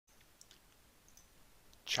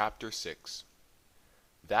Chapter 6.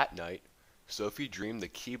 That night, Sophie dreamed the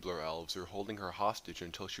Keebler elves were holding her hostage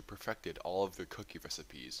until she perfected all of their cookie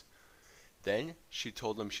recipes. Then she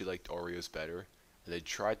told them she liked Oreos better, and they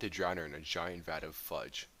tried to drown her in a giant vat of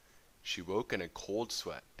fudge. She woke in a cold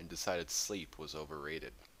sweat and decided sleep was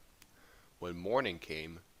overrated. When morning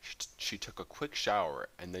came, she took a quick shower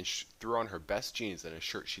and then threw on her best jeans and a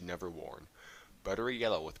shirt she'd never worn, buttery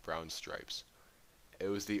yellow with brown stripes. It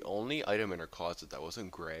was the only item in her closet that wasn't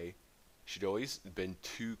gray. She'd always been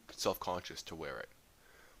too self-conscious to wear it.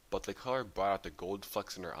 But the color brought out the gold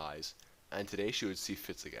flecks in her eyes, and today she would see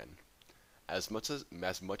Fitz again. As much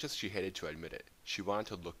as she hated to admit it, she wanted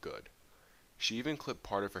to look good. She even clipped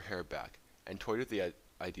part of her hair back and toyed with the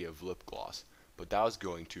idea of lip gloss, but that was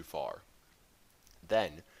going too far.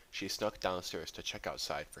 Then she snuck downstairs to check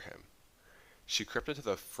outside for him. She crept into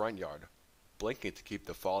the front yard, blinking to keep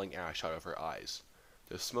the falling ash out of her eyes.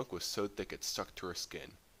 The smoke was so thick it stuck to her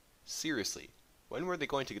skin. Seriously, when were they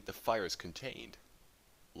going to get the fires contained?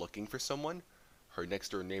 Looking for someone? Her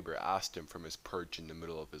next-door neighbor asked him from his perch in the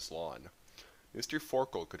middle of his lawn. Mr.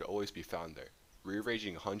 Forkle could always be found there,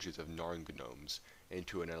 rearranging hundreds of Narn gnomes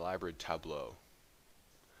into an elaborate tableau.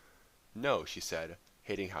 No, she said,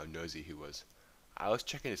 hating how nosy he was. I was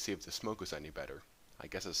checking to see if the smoke was any better. I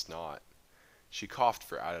guess it's not. She coughed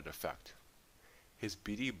for added effect. His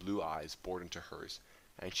beady blue eyes bored into hers,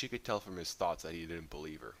 and she could tell from his thoughts that he didn't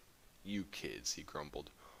believe her. You kids, he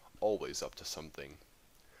grumbled, always up to something.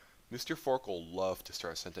 Mr. Forkle loved to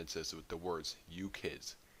start sentences with the words, you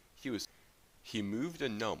kids. He moved a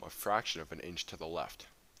gnome a fraction of an inch to the left.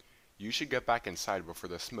 You should get back inside before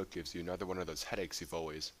the smoke gives you another one of those headaches you've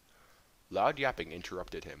always. Loud yapping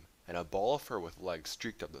interrupted him, and a ball of fur with legs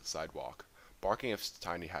streaked up the sidewalk, barking its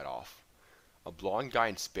tiny head off. A blond guy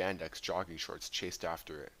in spandex jogging shorts chased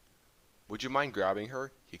after it. Would you mind grabbing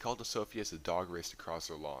her? He called to Sophie as the dog raced across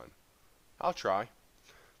their lawn. I'll try.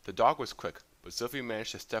 The dog was quick, but Sophie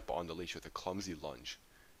managed to step on the leash with a clumsy lunge.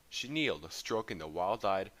 She kneeled, stroking the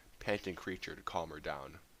wild-eyed, panting creature to calm her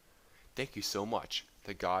down. Thank you so much,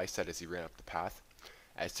 the guy said as he ran up the path.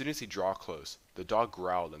 As soon as he drew close, the dog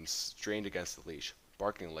growled and strained against the leash,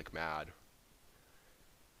 barking like mad.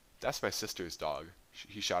 That's my sister's dog,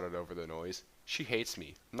 he shouted over the noise. She hates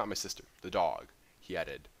me, not my sister, the dog, he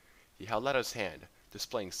added. He held out his hand,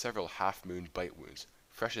 displaying several half-moon bite wounds,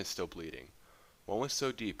 fresh and still bleeding. One was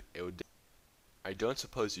so deep it would... I don't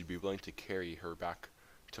suppose you'd be willing to carry her back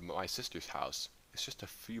to my sister's house. It's just a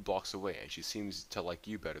few blocks away, and she seems to like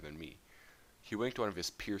you better than me. He winked one of his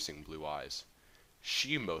piercing blue eyes.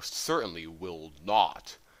 She most certainly will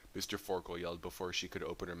not, Mr. Forkle yelled before she could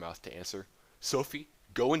open her mouth to answer. Sophie,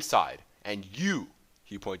 go inside, and you,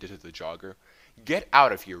 he pointed to the jogger, get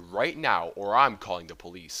out of here right now or I'm calling the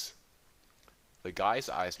police. The guy's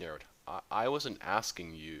eyes narrowed. I wasn't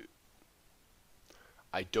asking you.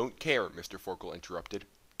 I don't care, Mr. Forkle interrupted.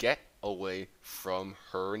 Get away from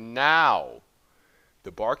her now. The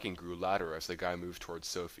barking grew louder as the guy moved towards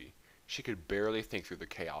Sophie. She could barely think through the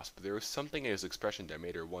chaos, but there was something in his expression that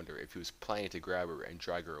made her wonder if he was planning to grab her and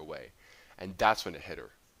drag her away. And that's when it hit her.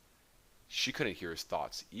 She couldn't hear his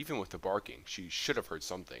thoughts. Even with the barking, she should have heard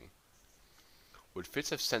something. Would Fitz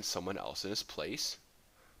have sent someone else in his place?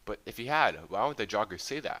 But if he had, why would the jogger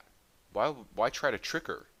say that? Why try to trick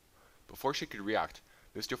her? Before she could react,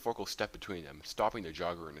 Mr. Forkle stepped between them, stopping the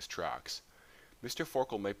jogger in his tracks. Mr.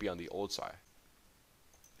 Forkle might be on the old side.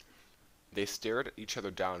 They stared each other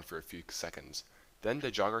down for a few seconds. Then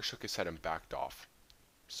the jogger shook his head and backed off.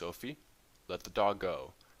 Sophie, let the dog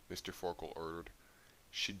go, Mr. Forkle ordered.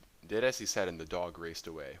 She did as he said and the dog raced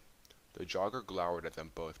away. The jogger glowered at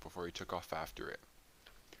them both before he took off after it.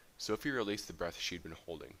 Sophie released the breath she'd been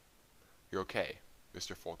holding. You're okay,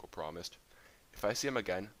 Mr. Forkle promised. If I see him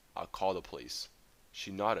again, I'll call the police.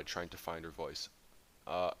 She nodded, trying to find her voice.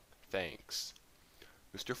 Thanks.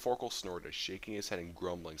 Mr. Forkle snorted, shaking his head and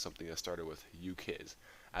grumbling something that started with, you kids,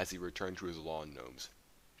 as he returned to his lawn gnomes.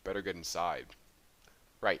 Better get inside.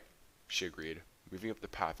 Right, she agreed, moving up the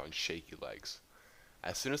path on shaky legs.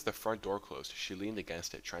 As soon as the front door closed, she leaned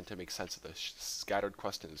against it, trying to make sense of the scattered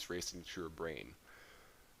questions racing through her brain.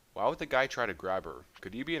 Why would the guy try to grab her?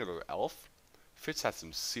 Could he be another elf? Fitz had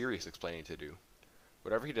some serious explaining to do.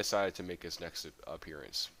 Whatever he decided to make his next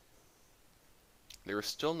appearance. There was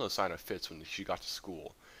still no sign of Fitz when she got to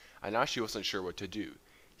school, and now she wasn't sure what to do.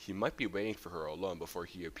 He might be waiting for her alone before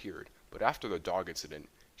he appeared, but after the dog incident,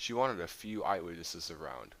 she wanted a few eyewitnesses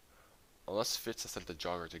around. Unless Fitz had sent the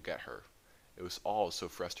jogger to get her. It was all so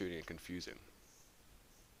frustrating and confusing.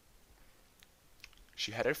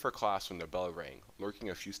 She headed for class when the bell rang, lurking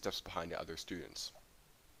a few steps behind the other students.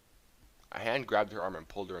 A hand grabbed her arm and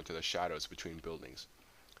pulled her into the shadows between buildings.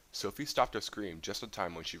 Sophie stopped her scream just in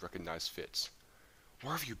time when she recognized Fitz.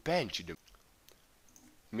 "Where have you been?" she demanded.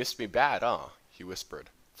 "Missed me bad, huh?" he whispered,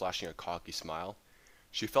 flashing a cocky smile.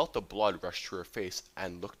 She felt the blood rush to her face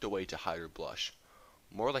and looked away to hide her blush.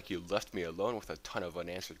 "More like you left me alone with a ton of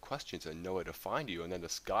unanswered questions and nowhere to find you, and then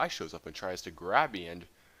this guy shows up and tries to grab me and—"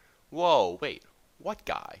 "Whoa, wait, what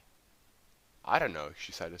guy?" "I don't know,"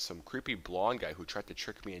 she said. "Some creepy blonde guy who tried to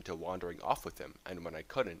trick me into wandering off with him, and when I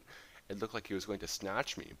couldn't, it looked like he was going to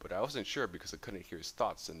snatch me, but I wasn't sure because I couldn't hear his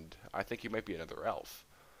thoughts, and I think he might be another elf."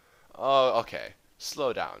 "Oh, okay.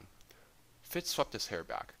 Slow down." Fitz swept his hair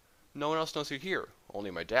back. "No one else knows you're here,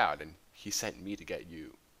 only my dad, and he sent me to get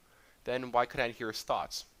you." "Then why couldn't I hear his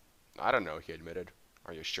thoughts?" "I don't know," he admitted.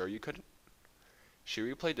 "Are you sure you couldn't?" She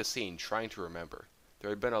replayed the scene, trying to remember. There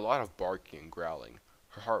had been a lot of barking and growling,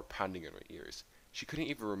 her heart pounding in her ears. She couldn't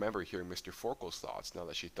even remember hearing Mr. Forkel's thoughts now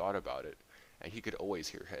that she thought about it, and he could always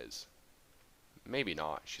hear his. "Maybe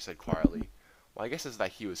not," she said quietly. "My guess is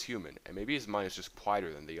that he was human, and maybe his mind is just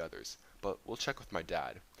quieter than the others. But we'll check with my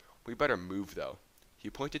dad. We better move, though." He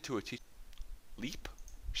pointed to a teacher. "Leap?"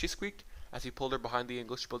 she squeaked, as he pulled her behind the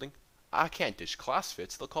English building. "I can't ditch class,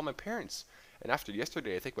 Fitz. They'll call my parents. And after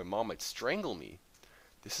yesterday, I think my mom might strangle me."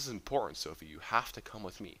 "This is important, Sophie. You have to come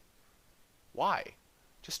with me." "Why?"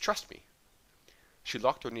 "Just trust me." She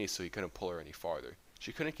locked her knees so he couldn't pull her any farther.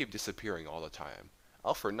 She couldn't keep disappearing all the time.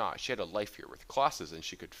 Elf or not, she had a life here with classes and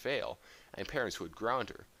she could fail, and parents who would ground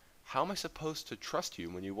her. "How am I supposed to trust you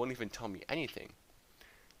when you won't even tell me anything?"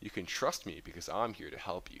 "You can trust me because I'm here to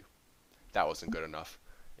help you." That wasn't good enough.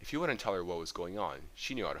 If he wouldn't tell her what was going on,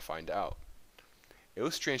 she knew how to find out. It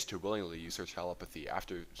was strange to willingly use her telepathy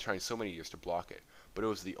after trying so many years to block it, but it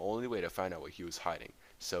was the only way to find out what he was hiding,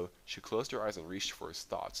 so she closed her eyes and reached for his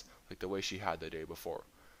thoughts, like the way she had the day before.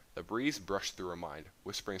 The breeze brushed through her mind,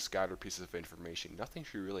 whispering scattered pieces of information, nothing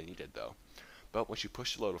she really needed though. But when she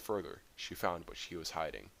pushed a little further, she found what he was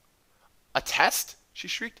hiding. "A test?" she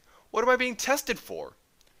shrieked. "What am I being tested for?"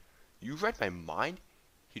 "You read my mind?"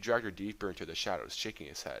 He dragged her deeper into the shadows, shaking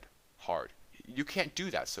his head hard. "You can't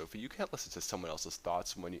do that, Sophie. You can't listen to someone else's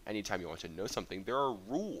thoughts anytime you want to know something. There are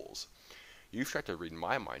rules. You've tried to read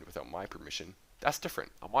my mind without my permission. That's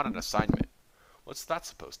different. I'm on an assignment." "What's that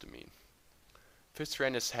supposed to mean?" Fitz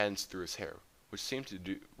ran his hands through his hair, which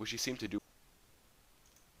he seemed to do.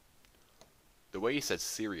 The way he said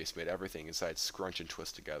 "serious" made everything inside scrunch and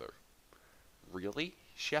twist together. "Really?"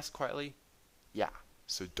 she asked quietly. "Yeah,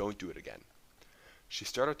 so don't do it again." She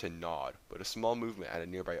started to nod, but a small movement at a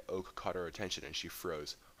nearby oak caught her attention and she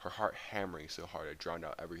froze, her heart hammering so hard it drowned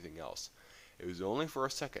out everything else. It was only for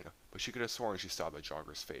a second, but she could have sworn she saw the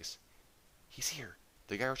jogger's face. "He's here.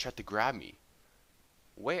 The guy who tried to grab me."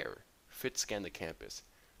 "Where?" Fitz scanned the campus.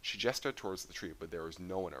 She gestured towards the tree, but there was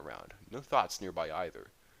no one around, no thoughts nearby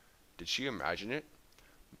either. Did she imagine it?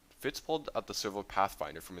 Fitz pulled out the silver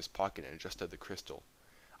pathfinder from his pocket and adjusted the crystal.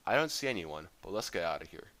 "I don't see anyone, but let's get out of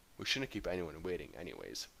here. We shouldn't keep anyone waiting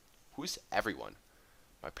anyways." "Who's everyone?"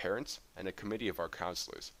 "My parents, and a committee of our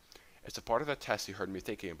counselors. It's a part of the test you heard me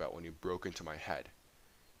thinking about when you broke into my head."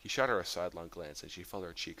 He shot her a sidelong glance, and she felt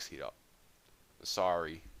her cheeks heat up.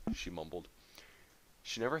 "Sorry," she mumbled.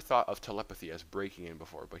 She never thought of telepathy as breaking in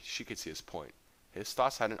before, but she could see his point. His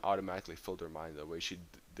thoughts hadn't automatically filled her mind the way she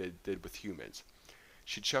did with humans.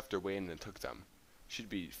 She'd shoved her way in and took them. She'd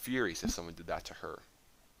be furious if someone did that to her.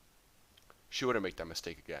 She wouldn't make that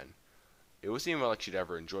mistake again. It wasn't even like she'd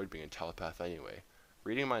ever enjoyed being a telepath anyway.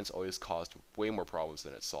 Reading minds always caused way more problems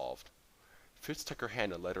than it solved. Fitz took her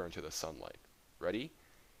hand and led her into the sunlight. "Ready?"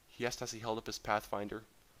 he asked as he held up his pathfinder.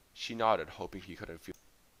 She nodded, hoping he couldn't feel.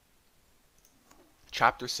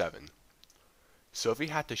 Chapter 7. Sophie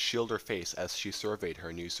had to shield her face as she surveyed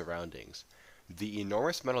her new surroundings. The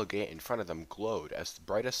enormous metal gate in front of them glowed as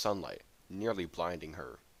bright as sunlight, nearly blinding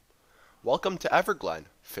her. "Welcome to Everglen,"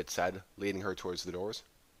 Fitz said, leading her towards the doors.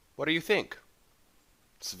 "What do you think?"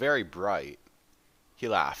 "It's very bright." He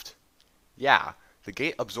laughed. "Yeah, the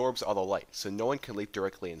gate absorbs all the light, so no one can leap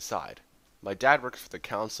directly inside. My dad works for the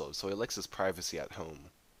council, so he likes his privacy at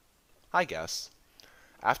home." "I guess."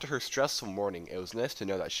 After her stressful morning, it was nice to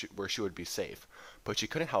know that where she would be safe, but she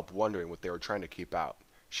couldn't help wondering what they were trying to keep out.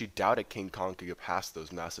 She doubted King Kong could get past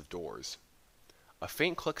those massive doors. A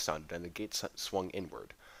faint click sounded and the gate swung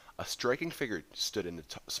inward. A striking figure stood in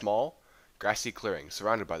a small, grassy clearing,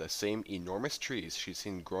 surrounded by the same enormous trees she'd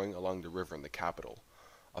seen growing along the river in the capital.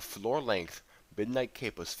 A floor-length, midnight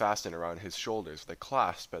cape was fastened around his shoulders with a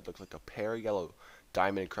clasp that looked like a pair of yellow,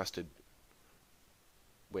 diamond-encrusted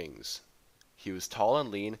wings. He was tall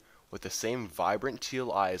and lean, with the same vibrant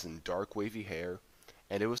teal eyes and dark wavy hair,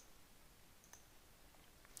 and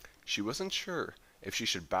she wasn't sure if she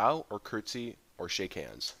should bow or curtsy or shake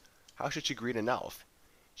hands. How should she greet an elf?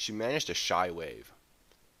 She managed a shy wave.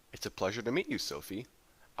 "It's a pleasure to meet you, Sophie,"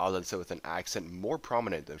 Alden said with an accent more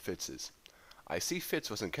prominent than Fitz's. I see Fitz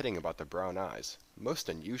wasn't kidding about the brown eyes. Most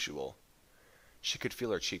unusual. She could feel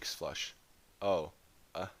her cheeks flush. "Oh,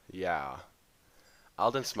 yeah."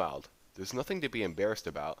 Alden smiled. "There's nothing to be embarrassed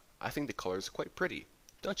about. I think the color is quite pretty.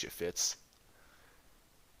 Don't you, Fitz?"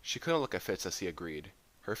 She couldn't look at Fitz as he agreed.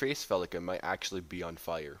 Her face felt like it might actually be on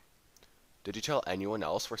fire. "Did you tell anyone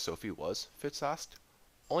else where Sophie was?" Fitz asked.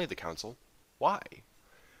 "Only the council." "Why?"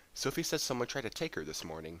 "Sophie said someone tried to take her this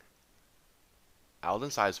morning."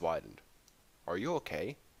 Alden's eyes widened. "Are you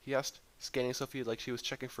okay?" he asked, scanning Sophie like she was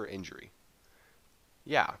checking for injury.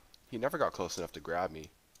 "Yeah, he never got close enough to grab me.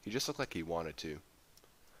 He just looked like he wanted to."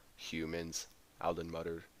 "Humans," Alden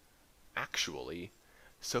muttered. "Actually,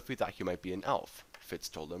 Sophie thought you might be an elf," Fitz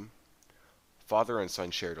told him. Father and son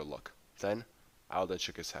shared a look. Then, Alden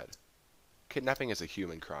shook his head. "Kidnapping is a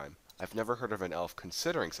human crime. I've never heard of an elf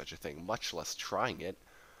considering such a thing, much less trying it.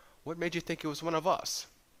 What made you think it was one of us?"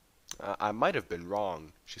 I might have been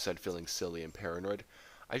wrong," she said, feeling silly and paranoid.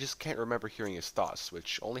 "I just can't remember hearing his thoughts,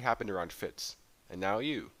 which only happened around Fitz. And now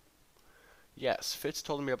you." "Yes, Fitz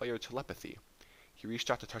told me about your telepathy." He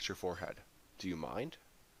reached out to touch her forehead. "Do you mind?"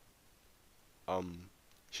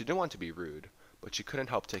 She didn't want to be rude, but she couldn't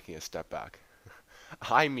help taking a step back.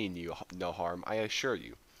 "I mean you no harm, I assure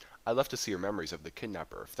you. I'd love to see your memories of the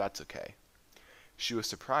kidnapper, if that's okay." She was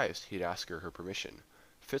surprised he'd ask her permission.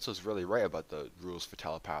 Fitz was really right about the rules for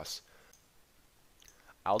telepaths.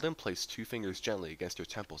 Alden placed 2 fingers gently against her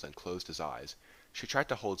temples and closed his eyes. She tried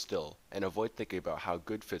to hold still, and avoid thinking about how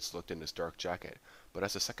good Fitz looked in his dark jacket, but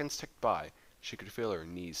as the seconds ticked by, she could feel her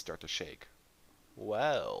knees start to shake.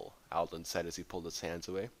 "Well," Alden said as he pulled his hands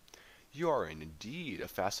away, "you are indeed a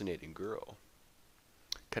fascinating girl."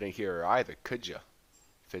 "Couldn't hear her either, could ya?"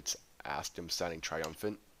 Fitz asked him, sounding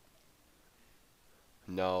triumphant.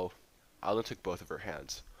 "No." Alden took both of her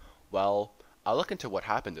hands. "Well, I'll look into what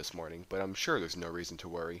happened this morning, but I'm sure there's no reason to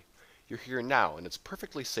worry. You're here now, and it's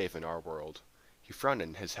perfectly safe in our world." He frowned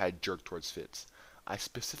and his head jerked towards Fitz. "I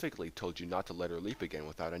specifically told you not to let her leap again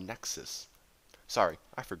without a nexus." "Sorry,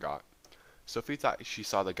 I forgot." Sophie thought she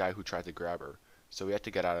saw the guy who tried to grab her, so we had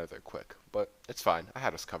to get out of there quick. But it's fine, I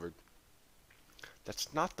had us covered.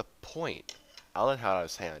 "That's not the point." Alden held out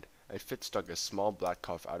his hand, and Fitz dug a small black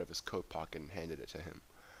cuff out of his coat pocket and handed it to him.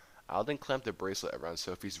 Alden clamped the bracelet around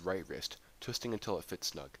Sophie's right wrist, twisting until it fit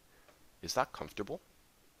snug. "Is that comfortable?"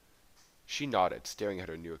 She nodded, staring at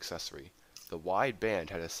her new accessory. The wide band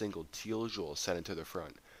had a single teal jewel set into the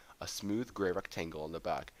front, a smooth gray rectangle on the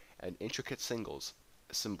back, and intricate symbols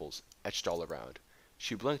etched all around.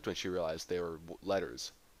 She blinked when she realized they were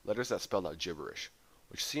letters that spelled out gibberish,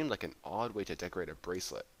 which seemed like an odd way to decorate a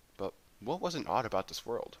bracelet. But what wasn't odd about this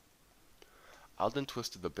world? Alden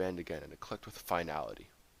twisted the band again and it clicked with finality.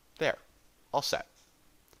 "There. All set."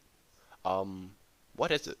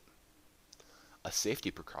 What is it?" "A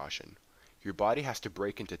safety precaution. Your body has to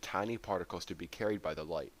break into tiny particles to be carried by the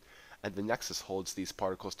light, and the Nexus holds these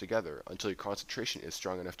particles together until your concentration is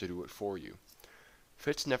strong enough to do it for you.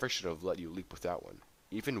 Fitz never should have let you leap with that one,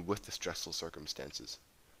 even with the stressful circumstances.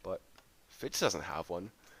 But Fitz doesn't have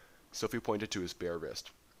one." Sophie pointed to his bare wrist.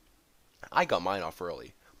 "I got mine off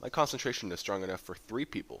early. My concentration is strong enough for 3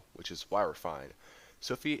 people, which is why we're fine.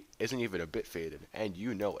 Sophie isn't even a bit faded, and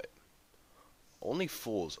you know it." "Only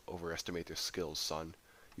fools overestimate their skills, son.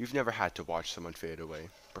 You've never had to watch someone fade away.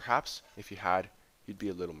 Perhaps, if you had, you'd be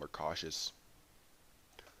a little more cautious."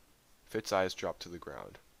 Fitz's eyes dropped to the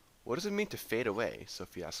ground. "What does it mean to fade away?"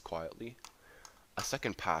 Sophie asked quietly. A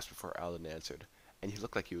second passed before Alden answered, and he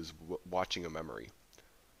looked like he was watching a memory.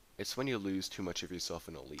 "It's when you lose too much of yourself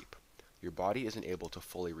in a leap. Your body isn't able to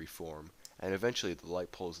fully reform, and eventually the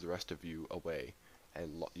light pulls the rest of you away,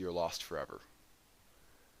 and you're lost forever."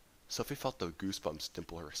 Sophie felt the goosebumps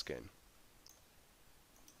dimple her skin.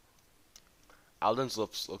 Alden's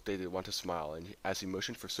lips looked like they want to smile, and as he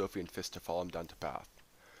motioned for Sophie and Fitz to follow him down the path.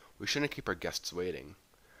 "We shouldn't keep our guests waiting."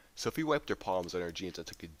 Sophie wiped her palms on her jeans and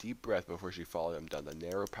took a deep breath before she followed him down the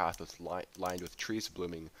narrow path lined with trees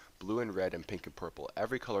blooming blue and red and pink and purple,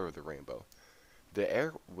 every color of the rainbow. The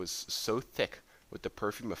air was so thick with the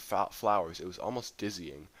perfume of flowers it was almost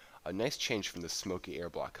dizzying, a nice change from the smoky air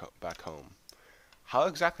back home. "How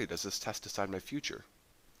exactly does this test decide my future?"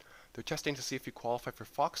 "They're testing to see if you qualify for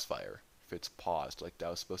Foxfire." Fitz paused, like that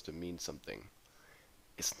was supposed to mean something.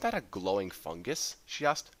 "Isn't that a glowing fungus?" she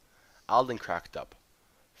asked. Alden cracked up.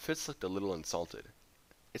 Fitz looked a little insulted.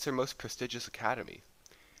 "It's our most prestigious academy."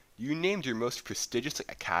 "You named your most prestigious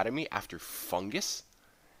academy after fungus?"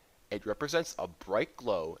 "It represents a bright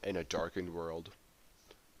glow in a darkened world."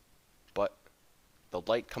 "But the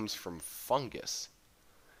The light comes from fungus.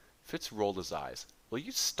 Fitz rolled his eyes. Will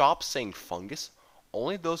you stop saying fungus?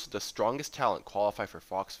 Only those with the strongest talent qualify for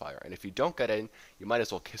Foxfire, and if you don't get in, you might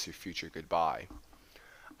as well kiss your future goodbye.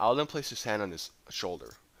 Alden placed his hand on his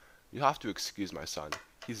shoulder. You have to excuse my son.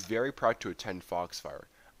 He's very proud to attend Foxfire,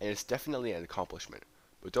 and it's definitely an accomplishment.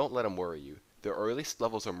 But don't let him worry you. The earliest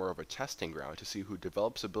levels are more of a testing ground to see who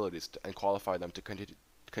develops abilities and qualify them to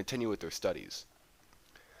continue with their studies.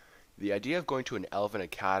 The idea of going to an elven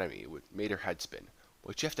academy made her head spin.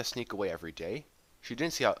 Would she have to sneak away every day? She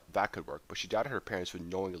didn't see how that could work, but she doubted her parents would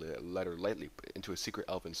knowingly let her lightly into a secret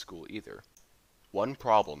elven school either. One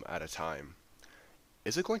problem at a time.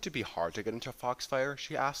 Is it going to be hard to get into Foxfire?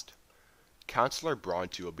 She asked. Counselor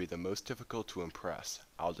Bronte will be the most difficult to impress,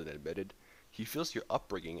 Alden admitted. He feels your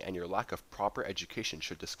upbringing and your lack of proper education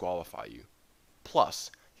should disqualify you. Plus,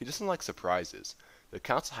 he doesn't like surprises. The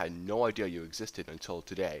council had no idea you existed until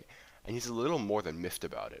today, and he's a little more than miffed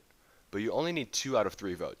about it. But you only need 2 out of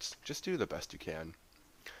 3 votes. Just do the best you can.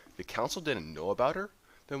 The council didn't know about her?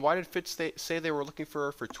 Then why did Fitz say they were looking for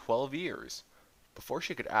her for 12 years? Before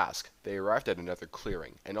she could ask, they arrived at another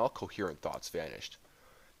clearing, and all coherent thoughts vanished.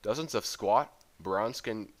 Dozens of squat,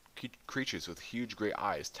 brown-skinned creatures with huge gray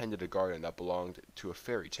eyes tended a garden that belonged to a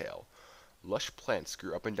fairy tale. Lush plants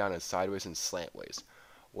grew up and down and sideways and slantways.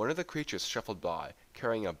 One of the creatures shuffled by,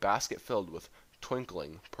 carrying a basket filled with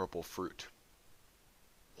twinkling purple fruit.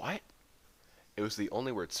 What? It was the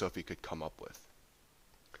only word Sophie could come up with.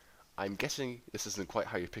 I'm guessing this isn't quite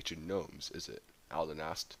how you pictured gnomes, is it? Alden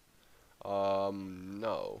asked.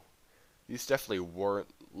 No. These definitely weren't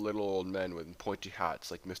little old men with pointy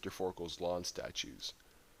hats like Mr. Forkel's lawn statues.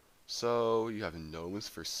 So, you have gnomes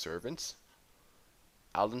for servants?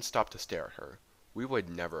 Alden stopped to stare at her. We would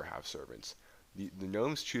never have servants. The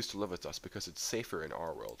gnomes choose to live with us because it's safer in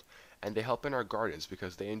our world, and they help in our gardens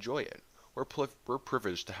because they enjoy it. We're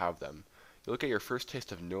privileged to have them. You'll get your first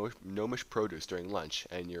taste of gnomish produce during lunch,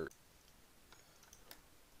 and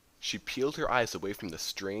She peeled her eyes away from the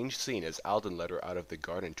strange scene as Alden led her out of the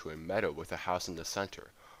garden to a meadow with a house in the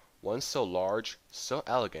center. One so large, so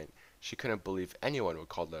elegant, she couldn't believe anyone would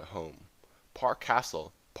call it a home. Part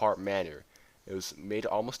castle, part manor, it was made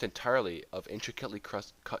almost entirely of intricately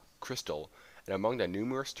cut crystal, and among the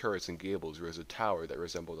numerous turrets and gables rose a tower that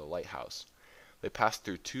resembled a lighthouse. They passed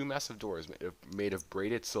through 2 massive doors made of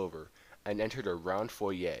braided silver, and entered a round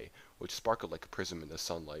foyer, which sparkled like a prism in the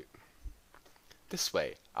sunlight. This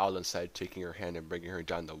way, Alden said, taking her hand and bringing her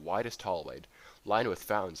down the widest hallway, lined with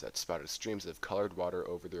fountains that spouted streams of colored water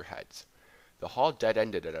over their heads. The hall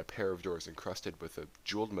dead-ended at a pair of doors encrusted with a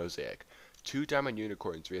jeweled mosaic, 2 diamond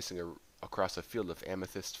unicorns racing across a field of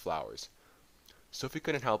amethyst flowers. Sophie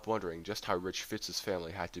couldn't help wondering just how rich Fitz's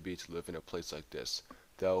family had to be to live in a place like this,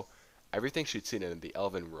 though everything she'd seen in the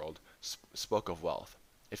elven world spoke of wealth.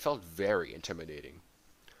 It felt very intimidating.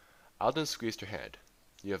 Alden squeezed her hand.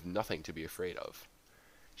 You have nothing to be afraid of.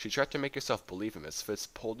 She tried to make herself believe him as Fitz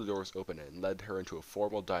pulled the doors open and led her into a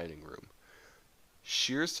formal dining room.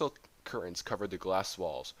 Sheer silk curtains covered the glass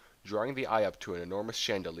walls, drawing the eye up to an enormous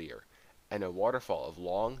chandelier, and a waterfall of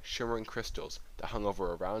long, shimmering crystals that hung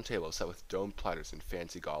over a round table set with domed platters and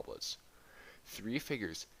fancy goblets. 3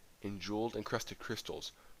 figures in jeweled encrusted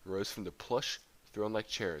crystals rose from the plush, throne-like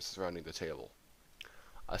chairs surrounding the table.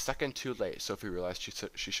 A second too late, Sophie realized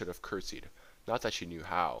she should have curtsied, not that she knew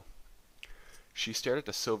how. She stared at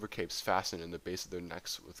the silver capes fastened in the base of their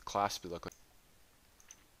necks with clasps that looked like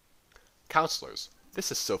Counselors,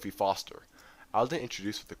 this is Sophie Foster. Alden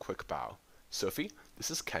introduced with a quick bow. Sophie, this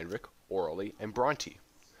is Kenrick, Orly, and Bronte.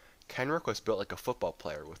 Kenrick was built like a football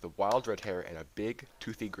player with the wild red hair and a big,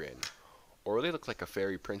 toothy grin. Orly looked like a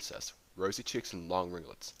fairy princess, rosy cheeks and long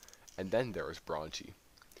ringlets. And then there was Bronte.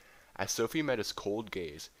 As Sophie met his cold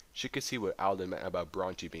gaze, she could see what Alden meant about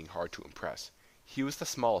Bronte being hard to impress. He was the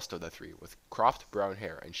smallest of the 3, with cropped brown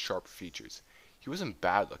hair and sharp features. He wasn't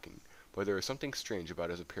bad-looking, but there was something strange about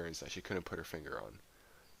his appearance that she couldn't put her finger on.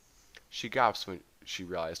 She gasped when she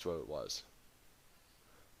realized what it was.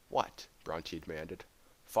 What? Bronte demanded.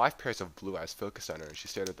 5 pairs of blue eyes focused on her, and she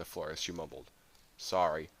stared at the floor as she mumbled.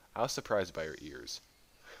 Sorry, I was surprised by your ears.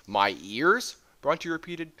 My ears? Bronte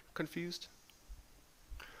repeated, confused.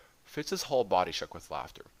 Fitz's whole body shook with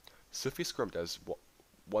laughter. Sophie squirmed as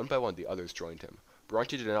one by one the others joined him.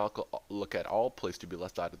 Bronte did not look at all pleased to be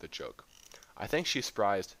left out of the joke. I think she's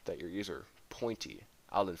surprised that your ears are pointy,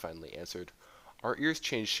 Alden finally answered. Our ears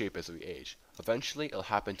change shape as we age. Eventually, it'll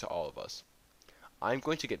happen to all of us. I'm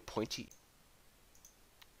going to get pointy.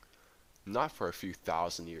 Not for a few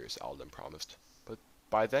thousand years, Alden promised. But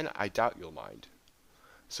by then, I doubt you'll mind.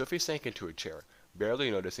 Sophie sank into a chair, barely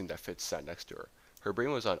noticing that Fitz sat next to her. Her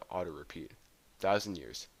brain was on auto-repeat. 1,000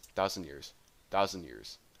 years. 1,000 years. 1,000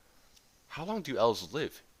 years. How long do elves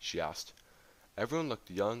live? She asked. Everyone looked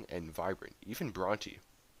young and vibrant, even Bronte.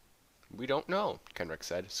 We don't know, Kenrick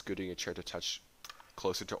said, scooting a chair to touch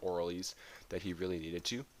closer to Orly's that he really needed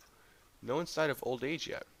to. No one's died of old age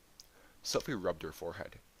yet. Sophie rubbed her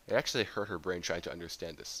forehead. It actually hurt her brain trying to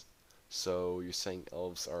understand this. So, you're saying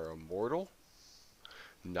elves are immortal?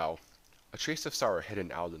 No. A trace of sorrow hid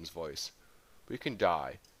in Alden's voice. We can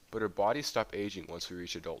die, but our bodies stop aging once we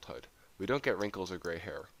reach adulthood. We don't get wrinkles or gray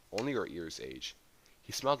hair. Only our ears age.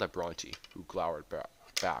 He smiled at Bronte, who glowered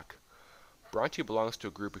back. Bronte belongs to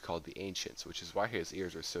a group we call the Ancients, which is why his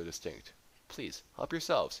ears are so distinct. Please, help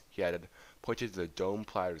yourselves, he added, pointing to the dome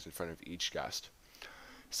platters in front of each guest.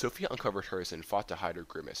 Sophie uncovered hers and fought to hide her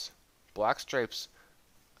grimace. Black stripes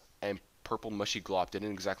and purple mushy glop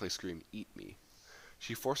didn't exactly scream, "Eat me."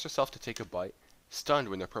 She forced herself to take a bite, stunned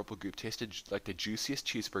when the purple goop tasted like the juiciest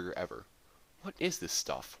cheeseburger ever. What is this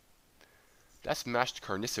stuff? That's mashed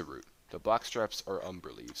carnica root. The black stripes are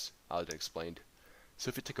umber leaves, Alden explained.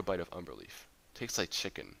 Sophie took a bite of umber leaf. Tastes like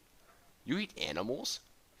chicken. You eat animals?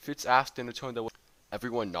 Fitz asked in a tone that was...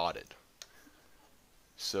 Everyone nodded.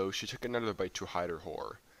 So she took another bite to hide her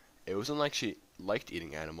horror. It wasn't like she liked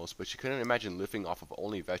eating animals, but she couldn't imagine living off of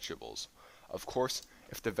only vegetables. Of course,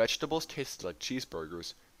 if the vegetables tasted like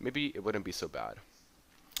cheeseburgers, maybe it wouldn't be so bad.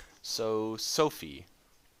 So, Sophie.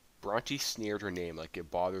 Bronte sneered her name like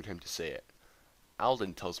it bothered him to say it.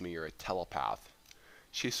 Alden tells me you're a telepath.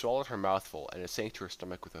 She swallowed her mouthful, and it sank to her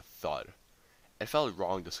stomach with a thud. It felt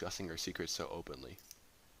wrong discussing her secrets so openly.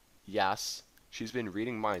 Yes, she's been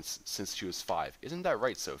reading minds since she was 5. Isn't that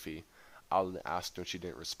right, Sophie? Alden asked when she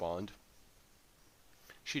didn't respond.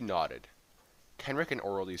 She nodded. Kenrick and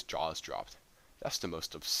Orly's jaws dropped. That's the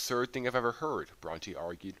most absurd thing I've ever heard, Bronte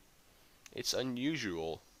argued. It's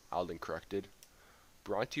unusual, Alden corrected.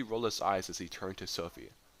 Bronte rolled his eyes as he turned to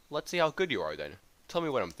Sophie. Let's see how good you are, then. Tell me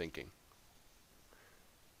what I'm thinking.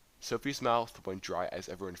 Sophie's mouth went dry as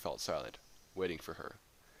everyone felt silent, waiting for her.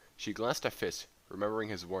 She glanced at Fitz, remembering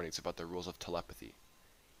his warnings about the rules of telepathy.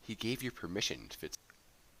 He gave you permission, Fitz.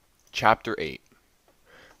 Chapter 8.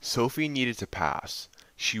 Sophie needed to pass.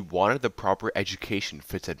 She wanted the proper education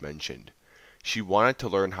Fitz had mentioned. She wanted to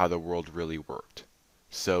learn how the world really worked.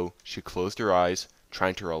 So, she closed her eyes,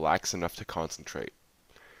 trying to relax enough to concentrate.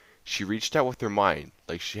 She reached out with her mind,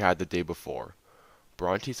 like she had the day before.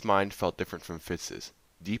 Bronte's mind felt different from Fitz's,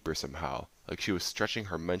 deeper somehow, like she was stretching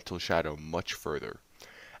her mental shadow much further.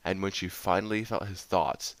 And when she finally felt his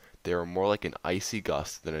thoughts, they were more like an icy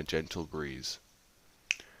gust than a gentle breeze.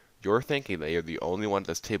 You're thinking that you're the only one at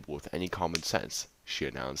this table with any common sense, she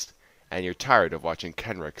announced, and you're tired of watching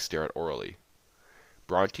Kenrick stare at Orly.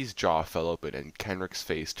 Bronte's jaw fell open and Kenrick's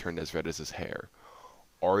face turned as red as his hair.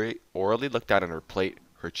 Orly looked down at her plate,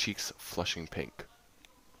 her cheeks flushing pink.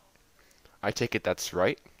 I take it that's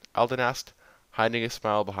right? Alden asked, hiding a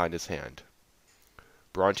smile behind his hand.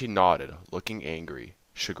 Bronte nodded, looking angry,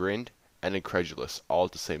 chagrined, and incredulous all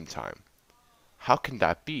at the same time. How can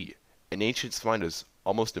that be? An ancient's mind is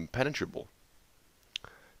almost impenetrable.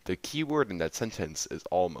 The key word in that sentence is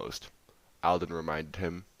almost, Alden reminded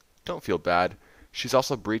him. Don't feel bad. She's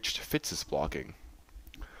also breached Fitz's blocking.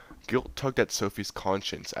 Guilt tugged at Sophie's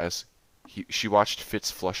conscience as she watched Fitz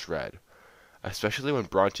flush red, especially when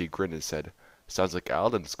Bronte grinned and said, Sounds like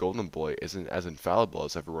Alden's golden boy isn't as infallible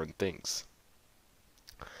as everyone thinks.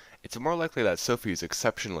 It's more likely that Sophie is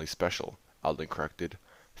exceptionally special, Alden corrected.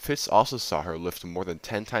 Fitz also saw her lift more than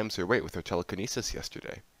 10 times her weight with her telekinesis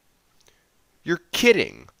yesterday. You're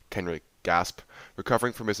kidding, Kenrick gasped,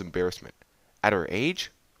 recovering from his embarrassment. At her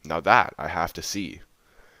age? Now that I have to see.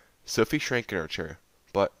 Sophie shrank in her chair.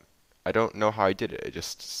 But I don't know how I did it. It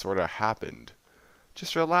just sort of happened.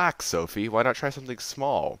 Just relax, Sophie. Why not try something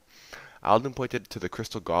small? Alden pointed to the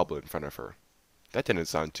crystal goblet in front of her. That didn't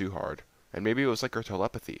sound too hard. And maybe it was like her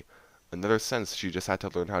telepathy. Another sense she just had to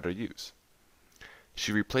learn how to use.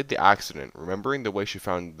 She replayed the accident, remembering the way she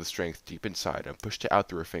found the strength deep inside and pushed it out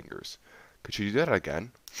through her fingers. Could she do that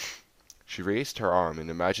again? She raised her arm and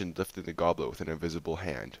imagined lifting the goblet with an invisible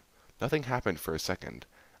hand. Nothing happened for a second,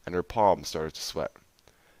 and her palms started to sweat.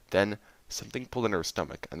 Then, something pulled in her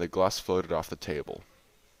stomach, and the glass floated off the table.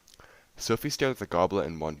 Sophie stared at the goblet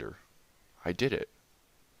in wonder. I did it.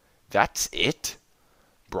 That's it?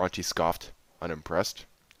 Bronte scoffed, unimpressed.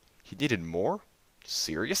 He needed more?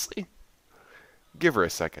 Seriously? Give her a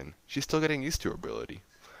second. She's still getting used to her ability.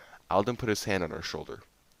 Alden put his hand on her shoulder.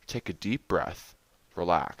 Take a deep breath.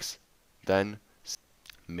 Relax. Then,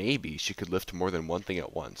 maybe she could lift more than one thing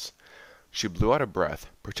at once. She blew out a breath,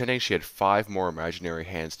 pretending she had 5 more imaginary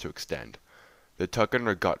hands to extend. The tug in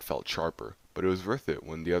her gut felt sharper, but it was worth it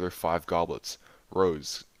when the other 5 goblets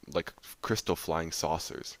rose like crystal flying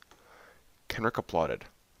saucers. Kenrick applauded.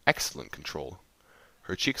 Excellent control.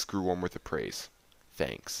 Her cheeks grew warm with the praise.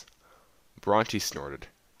 Thanks. Bronte snorted.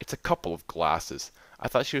 It's a couple of glasses. I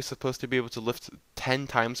thought she was supposed to be able to lift 10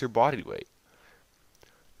 times her body weight.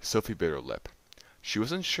 Sophie bit her lip. She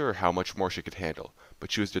wasn't sure how much more she could handle,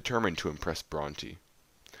 but she was determined to impress Bronte.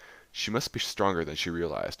 She must be stronger than she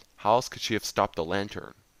realized. How else could she have stopped the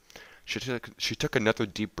lantern? She took another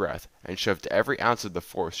deep breath and shoved every ounce of the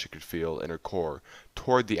force she could feel in her core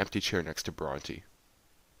toward the empty chair next to Bronte.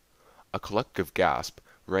 A collective gasp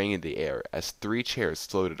rang in the air as 3 chairs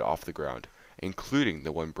floated off the ground, including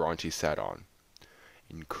the one Bronte sat on.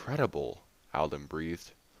 Incredible, Alden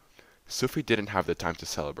breathed. Sophie didn't have the time to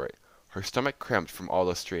celebrate. Her stomach cramped from all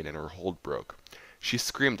the strain and her hold broke. She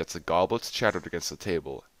screamed as the goblets shattered against the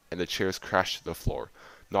table and the chairs crashed to the floor,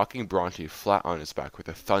 knocking Bronte flat on his back with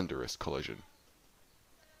a thunderous collision.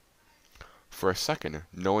 For a second,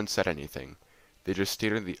 no one said anything. They just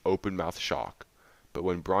stared in the open-mouthed shock. But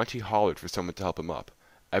when Bronte hollered for someone to help him up,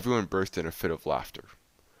 everyone burst in a fit of laughter.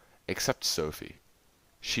 Except Sophie.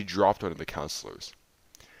 She dropped one of the counselors.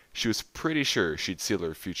 She was pretty sure she'd seal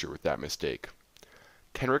her future with that mistake.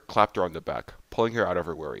 Kenrick clapped her on the back, pulling her out of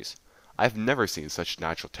her worries. I've never seen such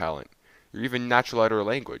natural talent. You're even natural at her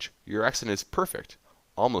language. Your accent is perfect.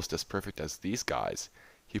 Almost as perfect as these guys.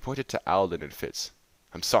 He pointed to Alden and Fitz.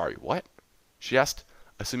 I'm sorry, what? She asked,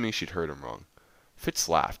 assuming she'd heard him wrong. Fitz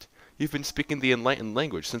laughed. You've been speaking the enlightened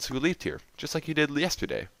language since we left here, just like you did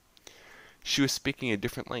yesterday. She was speaking a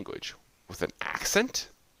different language. With an accent?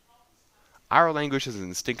 Our language is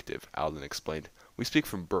instinctive, Alden explained. We speak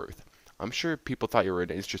from birth. I'm sure people thought you were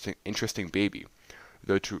an interesting baby,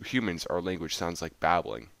 though to humans our language sounds like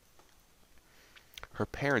babbling. Her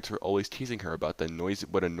parents were always teasing her about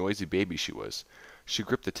what a noisy baby she was. She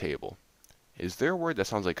gripped the table. Is there a word that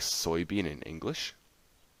sounds like soybean in English?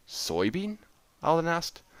 Soybean? Alden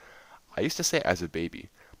asked. I used to say it as a baby.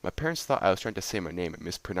 My parents thought I was trying to say my name and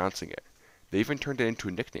mispronouncing it. They even turned it into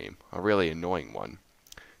a nickname, a really annoying one.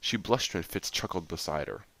 She blushed when Fitz chuckled beside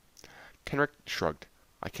her. Kenrick shrugged.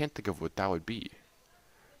 I can't think of what that would be.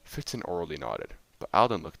 Fitz and Orley nodded, but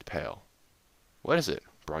Alden looked pale. What is it?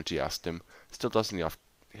 Bronte asked him, still dusting off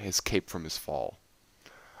his cape from his fall.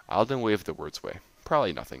 Alden waved the words away.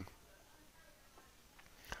 Probably nothing.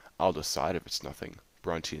 I'll decide if it's nothing,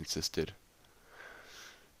 Bronte insisted.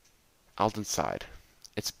 Alden sighed.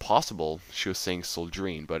 It's possible she was saying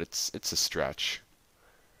Soldrine, but it's a stretch.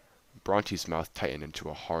 Bronte's mouth tightened into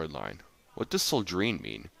a hard line. What does Soldrine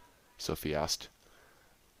mean? Sophie asked.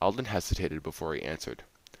 Alden hesitated before he answered.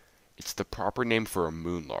 It's the proper name for a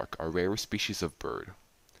moonlark, a rare species of bird.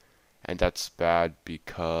 And that's bad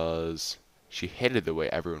because... She hated the way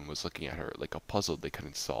everyone was looking at her, like a puzzle they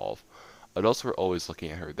couldn't solve. Adults were always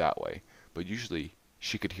looking at her that way, but usually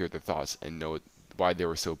she could hear their thoughts and know why they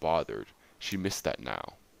were so bothered. She missed that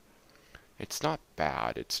now. It's not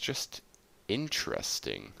bad, it's just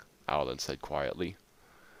interesting, Alden said quietly.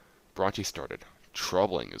 Bronte started.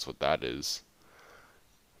 Troubling is what that is.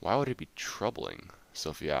 Why would it be troubling?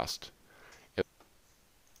 Sophie asked.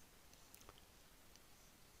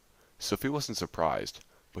 Sophie wasn't surprised,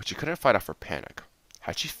 but she couldn't fight off her panic.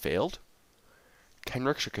 Had she failed?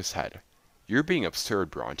 Kenrick shook his head. You're being absurd,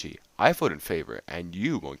 Bronte. I vote in favor, and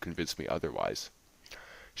you won't convince me otherwise.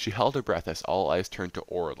 She held her breath as all eyes turned to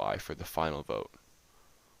Orley for the final vote.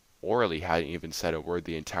 Orley hadn't even said a word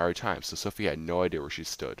the entire time, so Sophie had no idea where she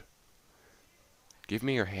stood. Give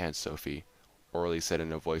me your hand, Sophie, Orley said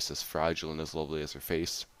in a voice as fragile and as lovely as her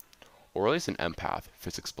face. Orley's an empath,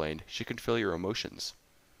 Fitz explained. She can feel your emotions.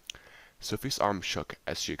 Sophie's arm shook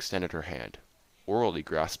as she extended her hand. Orley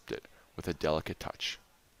grasped it with a delicate touch.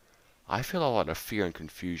 I feel a lot of fear and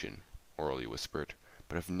confusion, Orley whispered,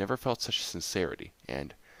 but I've never felt such sincerity,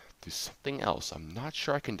 and there's something else. I'm not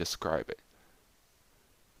sure I can describe it.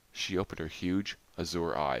 She opened her huge,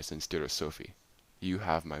 azure eyes and stared at Sophie. You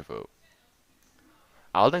have my vote.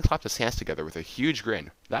 Alden clapped his hands together with a huge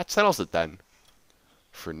grin. That settles it, then.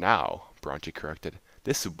 For now, Bronte corrected.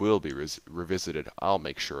 This will be revisited. I'll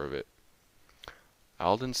make sure of it.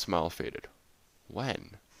 Alden's smile faded.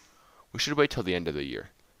 When? We should wait till the end of the year.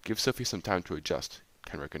 Give Sophie some time to adjust,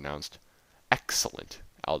 Kenrick announced. Excellent,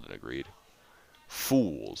 Alden agreed.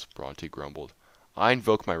 Fools, Bronte grumbled. I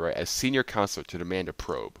invoke my right as senior counselor to demand a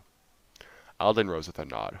probe. Alden rose with a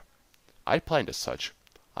nod. I'd planned as such.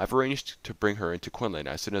 I've arranged to bring her into Quinlan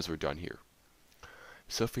as soon as we're done here.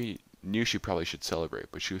 Sophie knew she probably should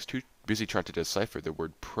celebrate, but she was too busy trying to decipher the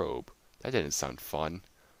word probe. That didn't sound fun.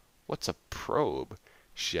 What's a probe?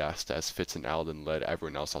 She asked as Fitz and Alden led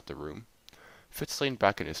everyone else out the room. Fitz leaned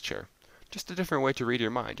back in his chair. Just a different way to read your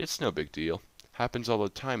mind. It's no big deal. Happens all the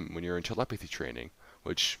time when you're in telepathy training,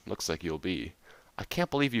 which looks like you'll be. I can't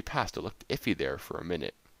believe you passed. It looked iffy there for a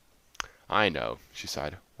minute. I know, she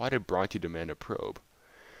sighed. Why did Bronte demand a probe?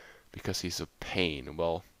 Because he's a pain.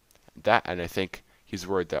 Well, that, and I think he's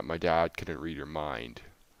worried that my dad couldn't read your mind.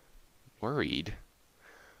 Worried?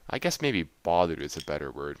 I guess maybe bothered is a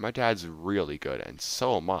better word. My dad's really good, and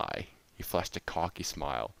so am I. He flashed a cocky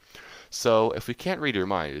smile. So, if we can't read your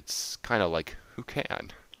mind, it's kind of like, who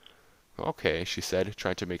can? Okay, she said,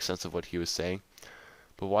 trying to make sense of what he was saying.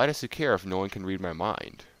 But why does he care if no one can read my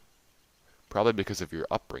mind? Probably because of your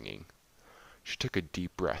upbringing. She took a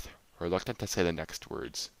deep breath, reluctant to say the next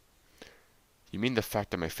words. You mean the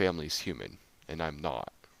fact that my family is human, and I'm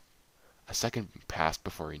not? A second passed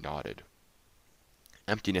before he nodded.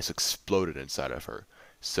 Emptiness exploded inside of her.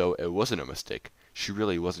 So it wasn't a mistake. She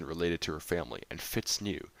really wasn't related to her family, and Fitz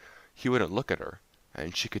knew. He wouldn't look at her,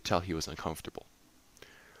 and she could tell he was uncomfortable.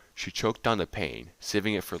 She choked down the pain,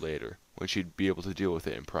 saving it for later, when she'd be able to deal with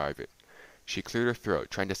it in private. She cleared her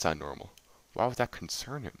throat, trying to sound normal. Why would that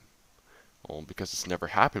concern him? Well, because it's never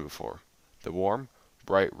happened before. The warm,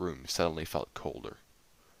 bright room suddenly felt colder.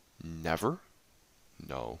 Never?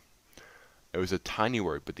 No. It was a tiny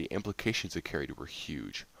word, but the implications it carried were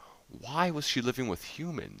huge. Why was she living with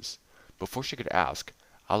humans? Before she could ask,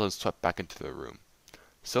 Alan swept back into the room.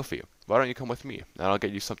 Sophie, why don't you come with me, and I'll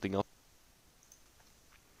get you something else?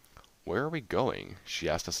 Where are we going? She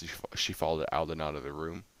asked as she followed Alden out of the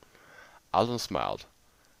room. Alden smiled.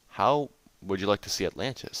 How would you like to see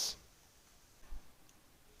Atlantis?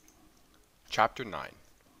 Chapter 9.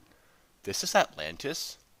 This is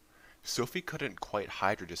Atlantis? Sophie couldn't quite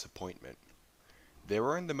hide her disappointment. They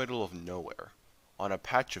were in the middle of nowhere, on a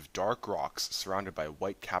patch of dark rocks surrounded by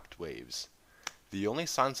white-capped waves. The only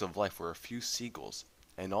signs of life were a few seagulls,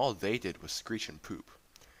 and all they did was screech and poop.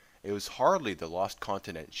 It was hardly the lost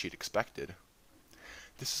continent she'd expected.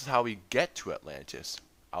 This is how we get to Atlantis,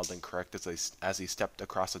 Alden corrected as he stepped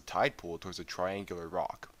across a tide pool towards a triangular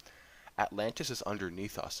rock. Atlantis is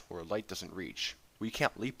underneath us, where light doesn't reach. We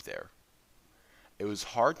can't leap there. It was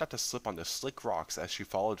hard not to slip on the slick rocks as she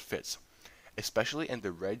followed Fitz, especially in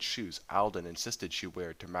the red shoes Alden insisted she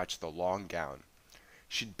wear to match the long gown.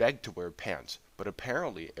 She'd begged to wear pants, but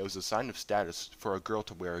apparently it was a sign of status for a girl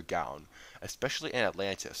to wear a gown, especially in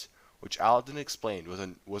Atlantis, which Alden explained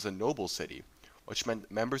was a noble city, which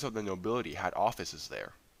meant members of the nobility had offices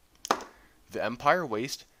there. The empire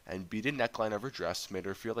waist and beaded neckline of her dress made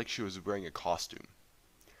her feel like she was wearing a costume.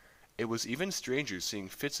 It was even stranger seeing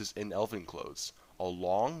Fitz's in elven clothes, a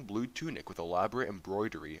long blue tunic with elaborate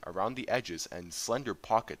embroidery around the edges and slender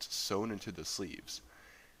pockets sewn into the sleeves.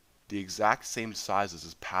 The exact same size as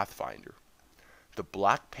his Pathfinder. The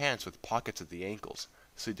black pants with pockets at the ankles,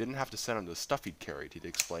 so he didn't have to send on the stuff he'd carried, he'd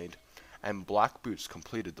explained, and black boots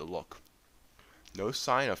completed the look. No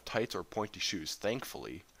sign of tights or pointy shoes,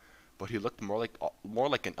 thankfully, but he looked more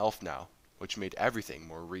like an elf now, which made everything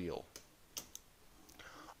more real.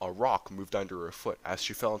 A rock moved under her foot as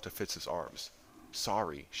she fell into Fitz's arms.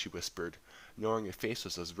 Sorry, she whispered, knowing her face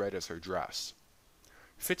was as red as her dress.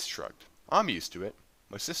 Fitz shrugged. I'm used to it.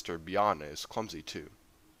 My sister, Bianna, is clumsy too.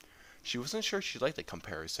 She wasn't sure she liked the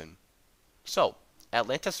comparison. So,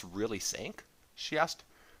 Atlantis really sank? She asked,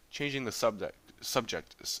 changing the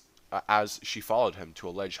subject as she followed him to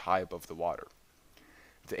a ledge high above the water.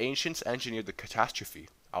 The ancients engineered the catastrophe,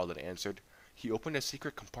 Alden answered. He opened a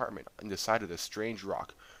secret compartment in the side of the strange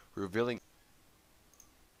rock, revealing...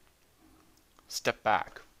 Step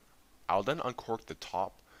back. Alden uncorked the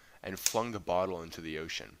top and flung the bottle into the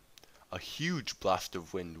ocean. A huge blast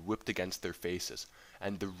of wind whipped against their faces,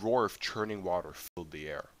 and the roar of churning water filled the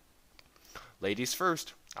air. Ladies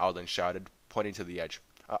first, Alden shouted, pointing to the edge.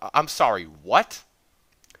 I'm sorry, what?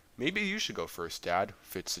 Maybe you should go first, Dad,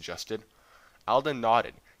 Fitz suggested. Alden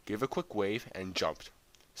nodded, gave a quick wave, and jumped.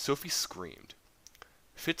 Sophie screamed.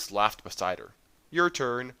 Fitz laughed beside her. Your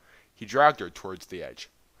turn. He dragged her towards the edge.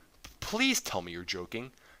 Please tell me you're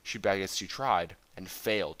joking, she begged as she tried, and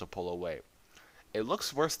failed to pull away. It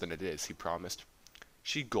looks worse than it is, he promised.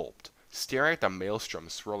 She gulped, staring at the maelstrom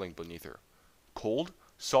swirling beneath her. Cold,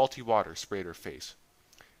 salty water sprayed her face.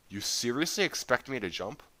 You seriously expect me to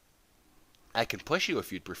jump? I can push you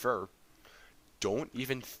if you'd prefer. Don't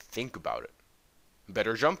even think about it.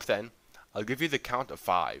 Better jump then. I'll give you the count of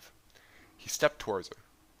 5. He stepped towards her.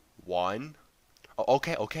 1. Oh,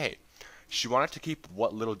 okay. She wanted to keep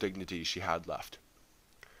what little dignity she had left.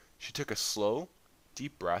 She took a slow,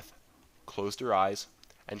 deep breath, closed her eyes,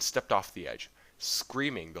 and stepped off the edge,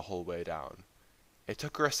 screaming the whole way down. It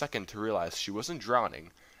took her a second to realize she wasn't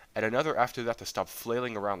drowning, and another after that to stop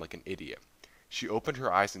flailing around like an idiot. She opened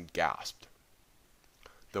her eyes and gasped.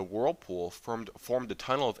 The whirlpool formed a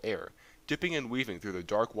tunnel of air, dipping and weaving through the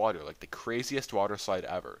dark water like the craziest water slide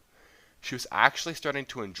ever. She was actually starting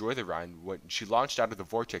to enjoy the ride when she launched out of the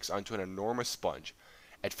vortex onto an enormous sponge.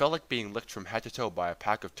 It felt like being licked from head to toe by a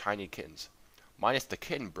pack of tiny kittens, minus the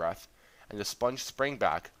kitten breath, and the sponge sprang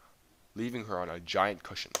back, leaving her on a giant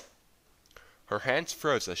cushion. Her hands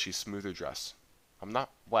froze as she smoothed her dress. I'm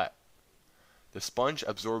not wet. The sponge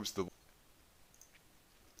absorbs the...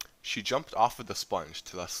 She jumped off of the sponge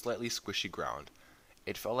to the slightly squishy ground.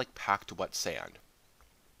 It felt like packed wet sand.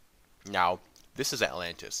 Now, this is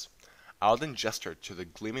Atlantis. Alden gestured to the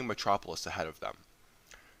gleaming metropolis ahead of them.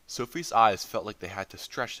 Sophie's eyes felt like they had to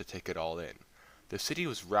stretch to take it all in. The city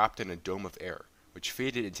was wrapped in a dome of air, which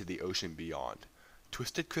faded into the ocean beyond.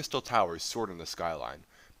 Twisted crystal towers soared in the skyline,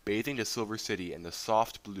 bathing the silver city in the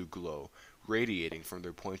soft blue glow radiating from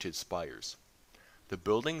their pointed spires. The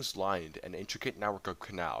buildings lined an intricate network of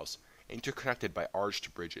canals, interconnected by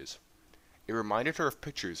arched bridges. It reminded her of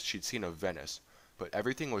pictures she'd seen of Venice, but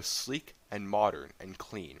everything was sleek and modern and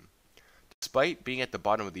clean. Despite being at the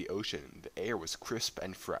bottom of the ocean, the air was crisp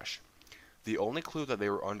and fresh. The only clue that they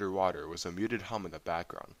were underwater was a muted hum in the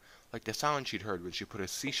background, like the sound she'd heard when she put a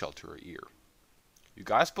seashell to her ear. You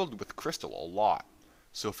guys build with crystal a lot,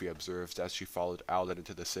 Sophie observed as she followed Alden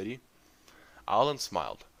into the city. Alden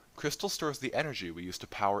smiled. Crystal stores the energy we use to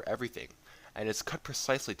power everything, and is cut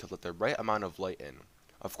precisely to let the right amount of light in.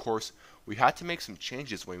 Of course, we had to make some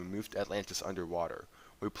changes when we moved Atlantis underwater.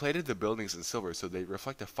 We plated the buildings in silver so they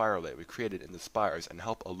reflect the firelight we created in the spires and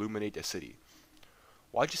help illuminate the city.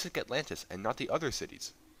 Why'd you pick Atlantis and not the other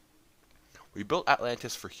cities? We built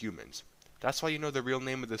Atlantis for humans. That's why you know the real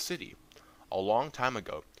name of the city. A long time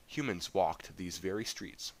ago, humans walked these very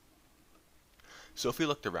streets. Sophie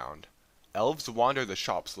looked around. Elves wandered the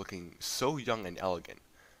shops looking so young and elegant.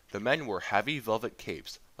 The men wore heavy velvet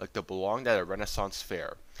capes like they belonged at a Renaissance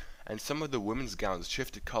fair, and some of the women's gowns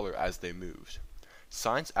shifted color as they moved.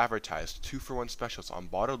 Signs advertised 2-for-1 specials on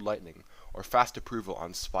bottled lightning or fast approval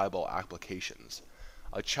on spyball applications.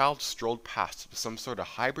 A child strolled past with some sort of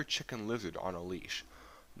hybrid chicken lizard on a leash.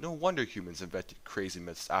 No wonder humans invented crazy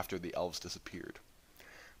myths after the elves disappeared.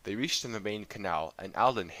 They reached the main canal, and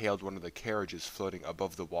Alden hailed one of the carriages floating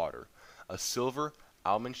above the water, a silver,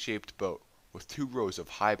 almond-shaped boat with 2 rows of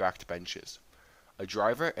high-backed benches. A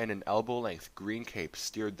driver in an elbow-length green cape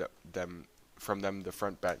steered them from the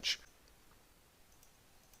front bench.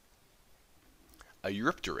 A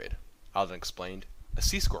Eurypterid, Alden explained. A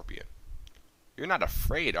sea scorpion. You're not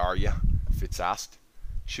afraid, are you? Fitz asked.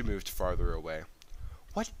 She moved farther away.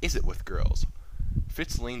 What is it with girls?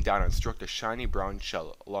 Fitz leaned down and stroked a shiny brown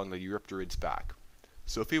shell along the Eurypterid's back.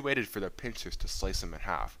 Sophie waited for the pincers to slice him in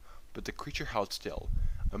half, but the creature held still,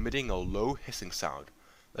 emitting a low hissing sound,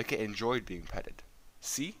 like it enjoyed being petted.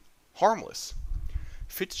 See? Harmless!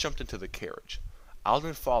 Fitz jumped into the carriage.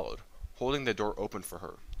 Alden followed, holding the door open for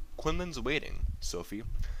her. Quinlan's waiting, Sophie.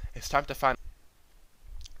 It's time to find...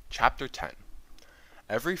 Chapter 10.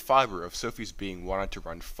 Every fiber of Sophie's being wanted to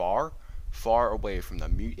run far, far away from the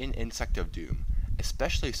mutant insect of doom,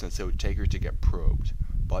 especially since it would take her to get probed.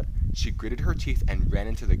 But she gritted her teeth and ran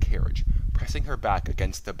into the carriage, pressing her back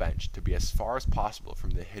against the bench to be as far as possible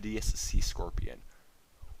from the hideous sea scorpion.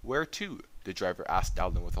 Where to? The driver asked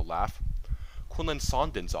Alden with a laugh. Quinlan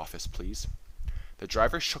Sondon's office, please. The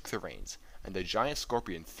driver shook the reins, and the giant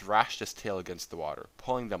scorpion thrashed his tail against the water,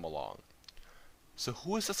 pulling them along. So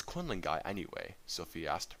who is this Quinlan guy, anyway? Sophie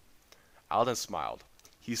asked. Alden smiled.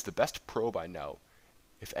 He's the best probe I know.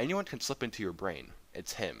 If anyone can slip into your brain,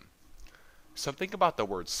 it's him. Something about the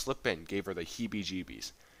word slip in gave her the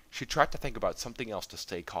heebie-jeebies. She tried to think about something else to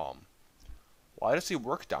stay calm. Why does he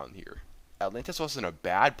work down here? Atlantis wasn't a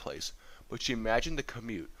bad place, but she imagined the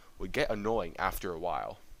commute would get annoying after a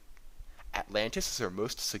while. Atlantis is our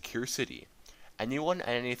most secure city. Anyone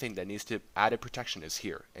and anything that needs added protection is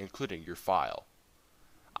here, including your file.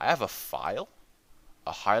 I have a file?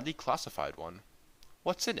 A highly classified one.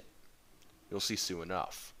 What's in it? You'll see soon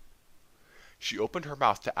enough. She opened her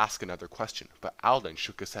mouth to ask another question, but Alden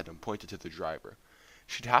shook his head and pointed to the driver.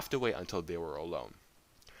 She'd have to wait until they were alone.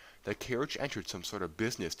 The carriage entered some sort of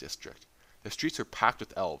business district. The streets were packed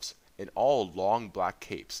with elves, in all long black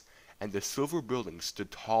capes, and the silver buildings stood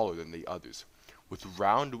taller than the others, with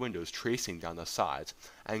round windows tracing down the sides,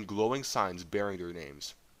 and glowing signs bearing their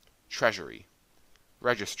names. Treasury.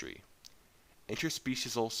 Registry.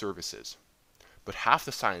 Interspecial Services. But half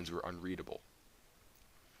the signs were unreadable.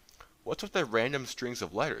 What's with the random strings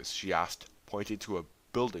of letters? She asked, pointing to a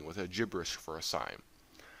building with a gibberish for a sign.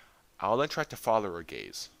 Alden tried to follow her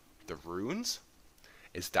gaze. The runes?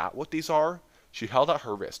 Is that what these are? She held out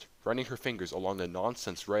her wrist, running her fingers along the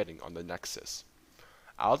nonsense writing on the nexus.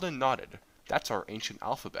 Alden nodded. That's our ancient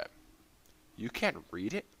alphabet. You can't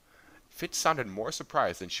read it? Fitz sounded more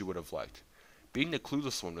surprised than she would have liked. Being the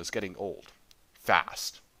clueless one was getting old.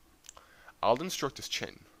 Fast. Alden stroked his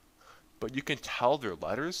chin. But you can tell their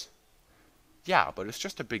letters? Yeah, but it's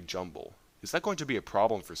just a big jumble. Is that going to be a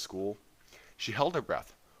problem for school? She held her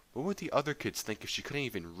breath. What would the other kids think if she couldn't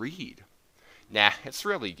even read? Nah, it's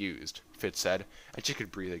rarely used, Fitz said, and she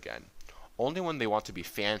could breathe again. Only when they want to be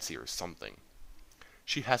fancy or something.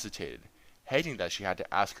 She hesitated, hating that she had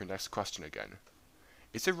to ask her next question again.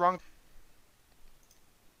 Is it wrong?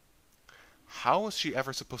 How was she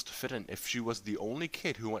ever supposed to fit in if she was the only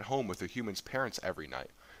kid who went home with her human's parents every night?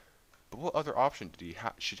 But what other option did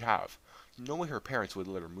she'd have? No way her parents would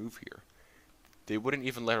let her move here. They wouldn't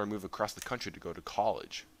even let her move across the country to go to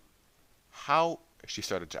college. How? She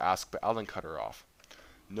started to ask, but Alden cut her off.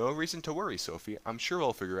 No reason to worry, Sophie. I'm sure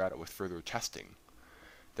we'll figure out it with further testing.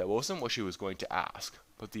 That wasn't what she was going to ask,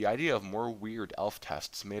 but the idea of more weird elf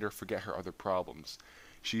tests made her forget her other problems.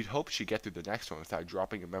 She'd hoped she'd get through the next one without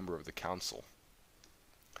dropping a member of the council.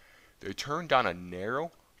 They turned down a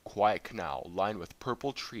narrow, quiet canal lined with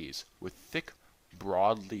purple trees with thick,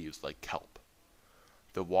 broad leaves like kelp.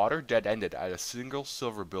 The water dead-ended at a single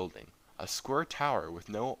silver building, a square tower with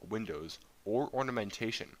no windows or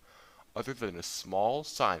ornamentation, other than a small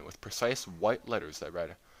sign with precise white letters that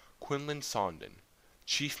read, Quinlan Sondon,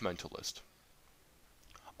 Chief Mentalist.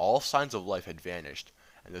 All signs of life had vanished,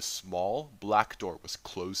 and the small, black door was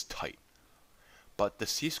closed tight. But the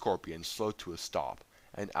sea scorpion slowed to a stop,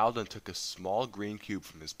 and Alden took a small green cube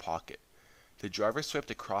from his pocket. The driver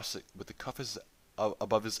swept across it with the cuff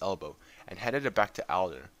above his elbow, and handed it back to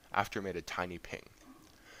Alden after it made a tiny ping.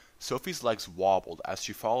 Sophie's legs wobbled as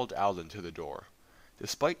she followed Alden to the door.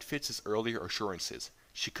 Despite Fitz's earlier assurances,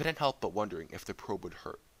 she couldn't help but wondering if the probe would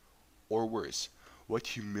hurt. Or worse, what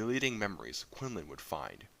humiliating memories Quinlan would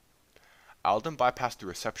find. Alden bypassed the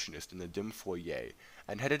receptionist in the dim foyer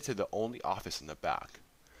and headed to the only office in the back.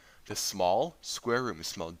 The small, square room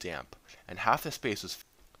smelled damp, and half the space was...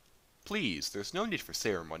 Please, there's no need for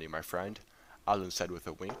ceremony, my friend, Alden said with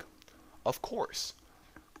a wink. Of course.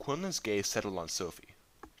 Quinlan's gaze settled on Sophie.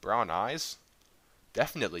 Brown eyes?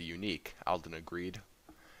 Definitely unique, Alden agreed.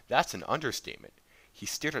 That's an understatement. He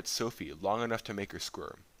stared at Sophie long enough to make her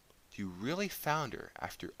squirm. You really found her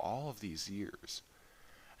after all of these years.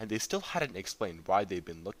 And they still hadn't explained why they'd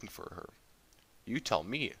been looking for her. You tell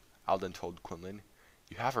me, Alden told Quinlan.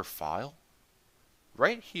 You have her file?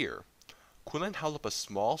 Right here. Quinlan held up a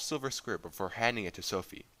small silver square before handing it to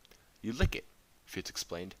Sophie. You lick it, Fitz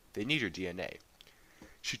explained. They need your DNA.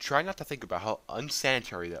 She tried not to think about how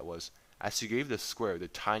unsanitary that was as she gave the square the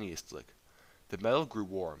tiniest lick. The metal grew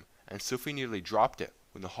warm, and Sophie nearly dropped it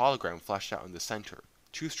when the hologram flashed out in the center,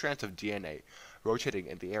 2 strands of DNA rotating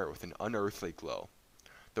in the air with an unearthly glow.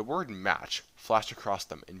 The word match flashed across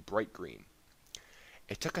them in bright green.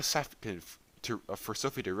 It took a second for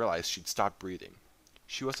Sophie to realize she'd stopped breathing.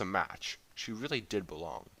 She was a match. She really did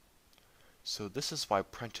belong. So this is why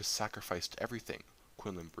Prentice sacrificed everything,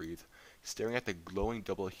 Quinlan breathed, staring at the glowing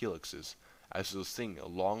double helixes as though seeing a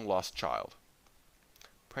long-lost child.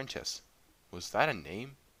 Prentice, was that a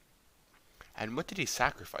name? And what did he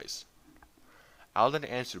sacrifice? Alden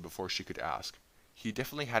answered before she could ask. He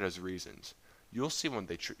definitely had his reasons. You'll see when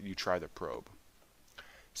you try the probe.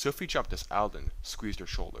 Sophie jumped as Alden squeezed her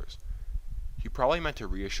shoulders. He probably meant to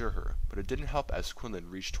reassure her, but it didn't help as Quinlan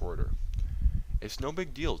reached toward her. It's no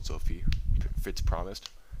big deal, Sophie, Fitz promised.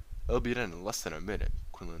 It'll be done in less than a minute,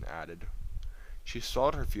 Quinlan added. She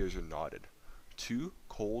swallowed her fears and nodded. 2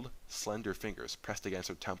 cold, slender fingers pressed against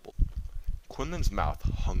her temple. Quinlan's mouth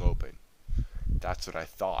hung open. That's what I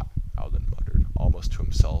thought, Alden muttered, almost to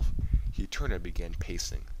himself. He turned and began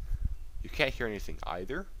pacing. You can't hear anything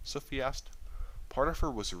either? Sophie asked. Part of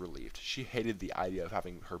her was relieved. She hated the idea of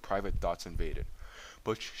having her private thoughts invaded.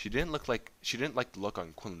 But she didn't like the look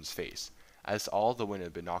on Quinlan's face, as all the wind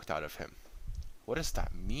had been knocked out of him. What does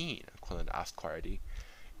that mean? Quinlan asked quietly.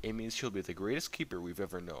 It means she'll be the greatest keeper we've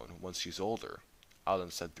ever known once she's older,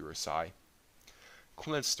 Alden said through a sigh.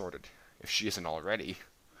 Quinlan snorted. If she isn't already.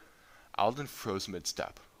 Alden froze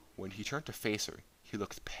mid-step. When he turned to face her, he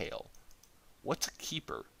looked pale. What's a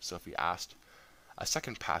keeper? Sophie asked. A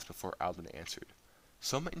second passed before Alden answered.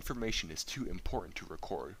 Some information is too important to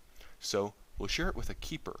record, so we'll share it with a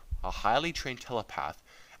keeper, a highly trained telepath,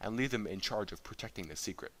 and leave them in charge of protecting the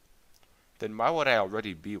secret. Then why would I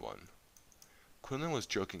already be one? Quinlan was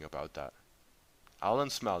joking about that.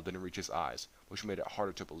 Alden's smile didn't reach his eyes, which made it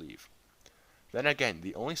harder to believe. Then again,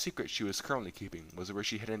 the only secret she was currently keeping was where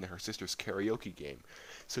she hid in her sister's karaoke game,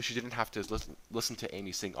 so she didn't have to listen to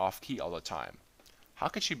Amy sing off-key all the time. How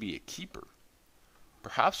could she be a keeper?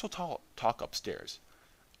 Perhaps we'll talk upstairs.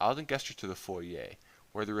 Alden gestured to the foyer,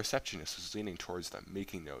 where the receptionist was leaning towards them,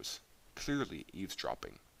 making notes, clearly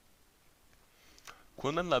eavesdropping.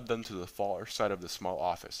 Quinlan led them to the far side of the small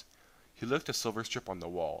office. He looked a silver strip on the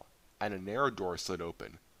wall, and a narrow door slid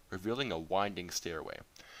open, revealing a winding stairway.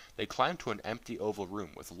 They climbed to an empty oval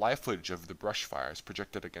room with live footage of the brush fires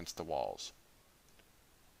projected against the walls.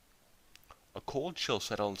 A cold chill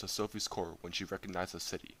settled into Sophie's core when she recognized the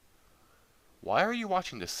city. Why are you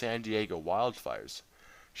watching the San Diego wildfires?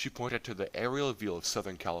 She pointed to the aerial view of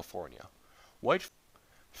Southern California. White,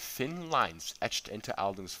 thin lines etched into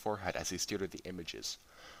Alden's forehead as he stared at the images.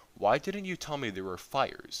 Why didn't you tell me there were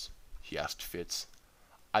fires? He asked Fitz.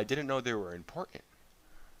 I didn't know they were important.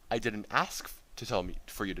 I didn't ask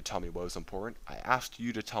for you to tell me what was important. I asked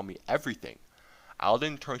you to tell me everything.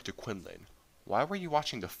 Alden turned to Quinlan. Why were you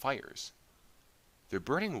watching the fires? They're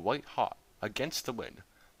burning white hot, against the wind,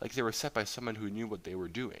 like they were set by someone who knew what they were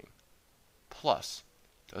doing. Plus,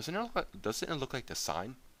 doesn't it look like the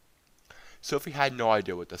sign? Sophie had no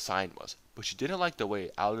idea what the sign was, but she didn't like the way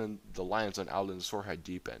the lines on Alden's forehead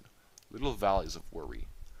deepened, little valleys of worry.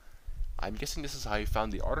 I'm guessing this is how you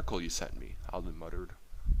found the article you sent me, Alden muttered.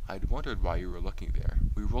 I'd wondered why you were looking there.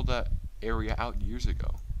 We rolled that area out years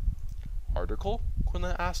ago. Article?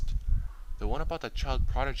 Quinlan asked. The one about that child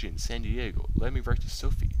prodigy in San Diego led me right to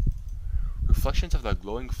Sophie. Reflections of the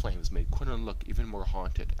glowing flames made Quinlan look even more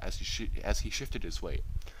haunted as he shifted his weight.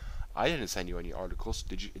 I didn't send you any articles.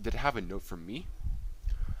 Did it have a note from me?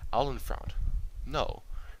 Alden frowned. No,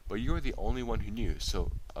 but you were the only one who knew,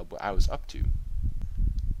 so what I was up to.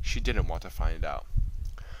 She didn't want to find out.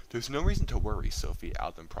 There's no reason to worry, Sophie,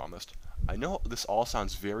 Alden promised. I know this all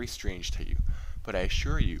sounds very strange to you, but I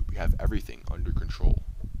assure you we have everything under control.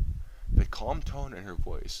 The calm tone in her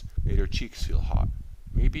voice made her cheeks feel hot.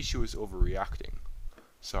 Maybe she was overreacting.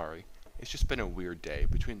 Sorry, it's just been a weird day,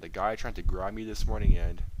 between the guy trying to grab me this morning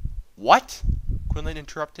and... What? Quinlan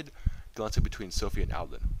interrupted, glancing between Sophie and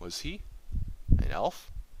Alden. Was he? An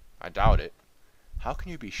elf? I doubt it. How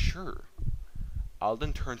can you be sure?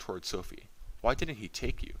 Alden turned toward Sophie. Why didn't he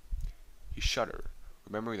take you? He shuddered,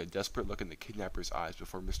 remembering the desperate look in the kidnapper's eyes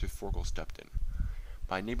before Mr. Forkel stepped in.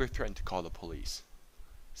 My neighbor threatened to call the police.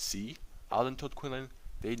 See? Alden told Quinlan.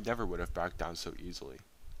 They never would have backed down so easily.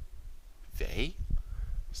 They?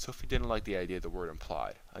 Sophie didn't like the idea the word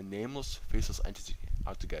implied. A nameless, faceless entity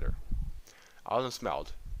out to get her. Alden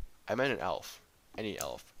smiled. I meant an elf. Any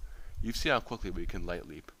elf. You've seen how quickly we can light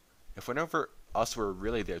leap. If whenever us were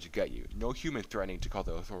really there to get you, no human threatening to call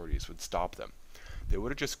the authorities would stop them. They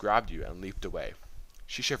would have just grabbed you and leaped away.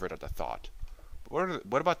 She shivered at the thought. But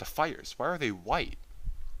what about the fires? Why are they white?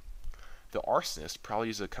 The arsonist probably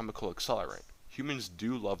used a chemical accelerant. Humans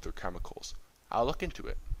do love their chemicals. I'll look into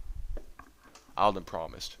it. Alden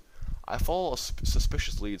promised. I follow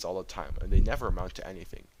suspicious leads all the time, and they never amount to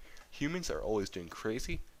anything. Humans are always doing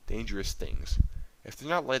crazy, dangerous things. If they're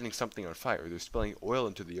not lighting something on fire, they're spilling oil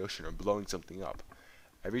into the ocean or blowing something up.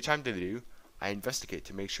 Every time they do, I investigate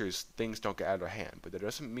to make sure things don't get out of hand, but that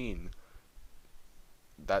doesn't mean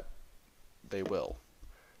that they will.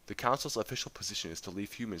 The Council's official position is to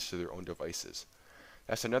leave humans to their own devices.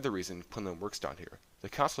 That's another reason Quinlan works down here. The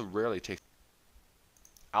Council rarely takes...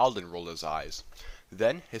 Alden rolled his eyes.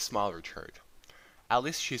 Then his smile returned. At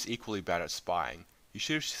least she's equally bad at spying. You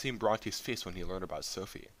should have seen Bronte's face when he learned about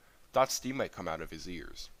Sophie. Thought steam might come out of his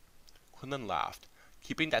ears. Quinlan laughed.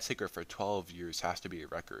 Keeping that secret for 12 years has to be a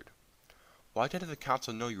record. Why didn't the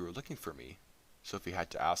Council know you were looking for me? Sophie had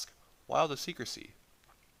to ask. Why all the secrecy?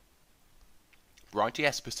 Bronte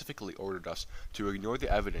has specifically ordered us to ignore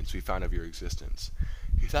the evidence we found of your existence.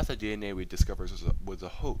 He thought the DNA we discovered was a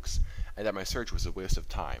hoax, and that my search was a waste of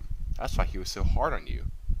time. That's why he was so hard on you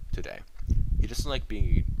today. He doesn't like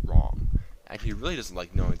being wrong, and he really doesn't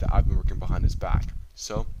like knowing that I've been working behind his back.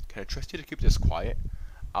 So, can I trust you to keep this quiet?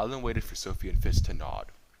 Alden waited for Sophie and Fitz to nod.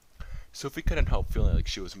 Sophie couldn't help feeling like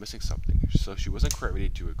she was missing something, so she wasn't quite ready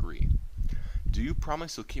to agree. Do you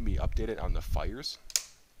promise you'll keep me updated on the fires?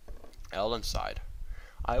 Alden sighed.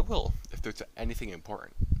 I will, if there's anything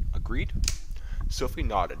important. Agreed? Sophie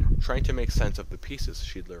nodded, trying to make sense of the pieces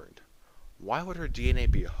she'd learned. Why would her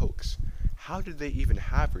DNA be a hoax? How did they even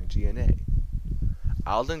have her DNA?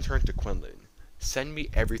 Alden turned to Quinlan. Send me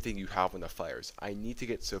everything you have on the fires. I need to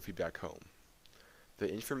get Sophie back home.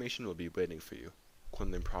 The information will be waiting for you,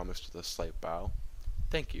 Quinlan promised with a slight bow.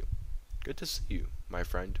 Thank you. Good to see you, my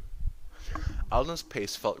friend. Alden's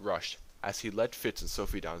pace felt rushed as he led Fitz and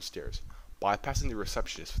Sophie downstairs, bypassing the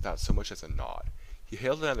receptionist without so much as a nod. He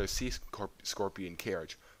hailed another sea scorpion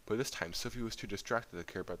carriage, but this time Sophie was too distracted to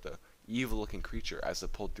care about the evil-looking creature as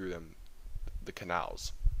it pulled through the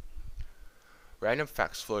canals. Random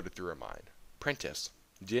facts floated through her mind. Prentice,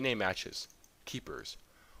 DNA matches, keepers,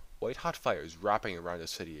 white-hot fires wrapping around the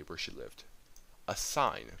city where she lived. A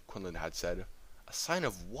sign, Quinlan had said. A sign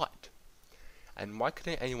of what? And why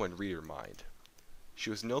couldn't anyone read her mind? She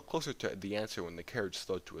was no closer to the answer when the carriage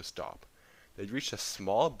slowed to a stop. They had reached a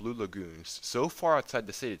small blue lagoon so far outside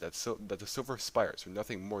the city that the silver spires were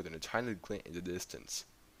nothing more than a tiny glint in the distance.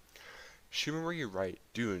 Shimmery white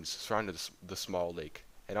dunes surrounded the small lake,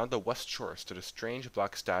 and on the west shore stood a strange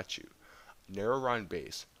black statue, a narrow round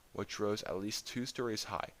base, which rose at least 2 stories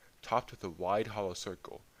high, topped with a wide hollow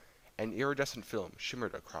circle. An iridescent film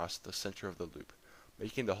shimmered across the center of the loop,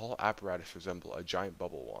 making the whole apparatus resemble a giant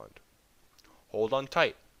bubble wand. "Hold on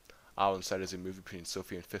tight," Alan said as he moved between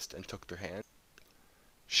Sophie and Fitz and took their hand.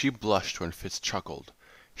 She blushed when Fitz chuckled.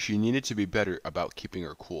 She needed to be better about keeping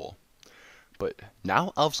her cool. But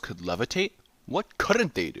now elves could levitate? What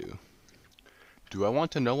couldn't they do? "Do I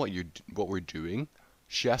want to know what we're doing?"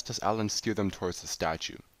 she asked as Alan steered them towards the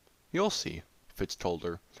statue. "You'll see," Fitz told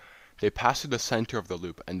her. They passed through the center of the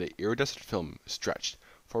loop, and the iridescent film stretched,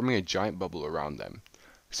 forming a giant bubble around them.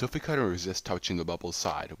 Sophie couldn't resist touching the bubble's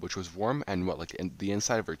side, which was warm and wet like the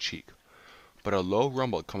inside of her cheek. But a low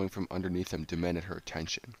rumble coming from underneath them demanded her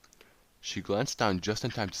attention. She glanced down just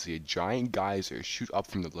in time to see a giant geyser shoot up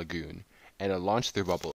from the lagoon, and it launched their bubble